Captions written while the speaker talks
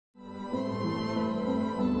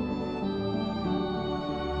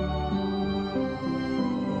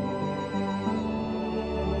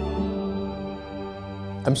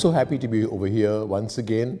I'm so happy to be over here once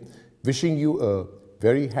again, wishing you a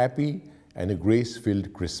very happy and a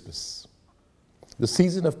grace-filled Christmas. The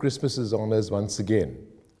season of Christmas is on us once again.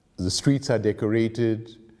 The streets are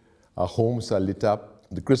decorated, our homes are lit up,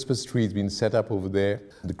 the Christmas tree has been set up over there,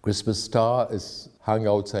 the Christmas star is hung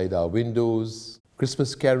outside our windows,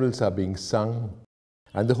 Christmas carols are being sung,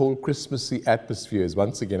 and the whole Christmassy atmosphere is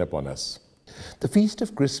once again upon us. The Feast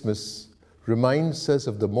of Christmas reminds us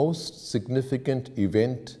of the most significant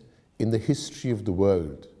event in the history of the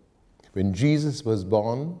world, when Jesus was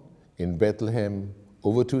born in Bethlehem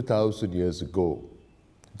over 2,000 years ago.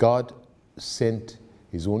 God sent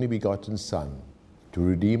His only begotten Son to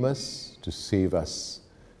redeem us, to save us,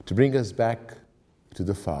 to bring us back to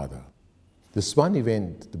the Father. This one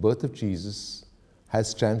event, the birth of Jesus,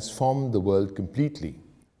 has transformed the world completely.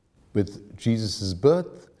 With Jesus'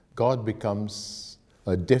 birth, God becomes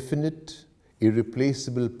a definite,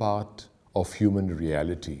 irreplaceable part of human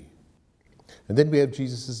reality. And then we have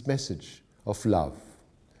Jesus' message of love,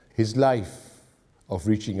 His life of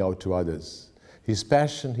reaching out to others, His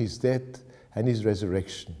passion, His death, and His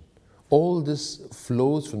resurrection. All this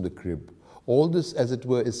flows from the crib. All this, as it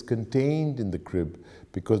were, is contained in the crib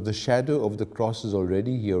because the shadow of the cross is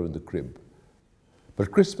already here in the crib.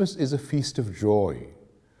 But Christmas is a feast of joy,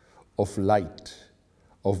 of light,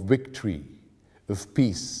 of victory, of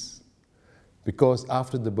peace. Because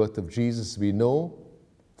after the birth of Jesus, we know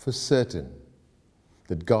for certain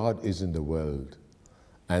that God is in the world,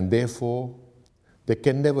 and therefore there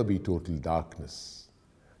can never be total darkness.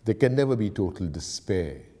 There can never be total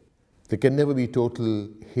despair. There can never be total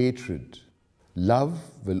hatred. Love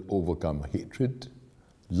will overcome hatred.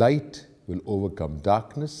 Light will overcome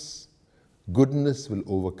darkness. Goodness will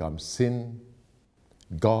overcome sin.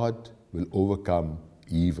 God will overcome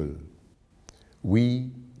evil.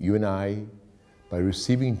 We, you and I, by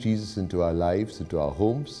receiving Jesus into our lives, into our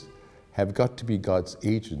homes, have got to be God's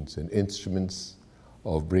agents and instruments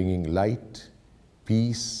of bringing light,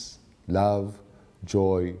 peace, love,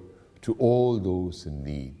 joy to all those in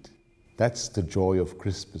need. That's the joy of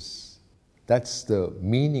Christmas. That's the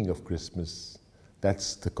meaning of Christmas.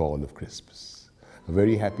 That's the call of Christmas. A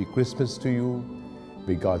very happy Christmas to you.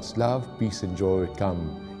 May God's love, peace and joy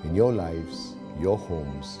come in your lives, your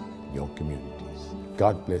homes, your communities.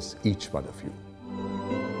 God bless each one of you.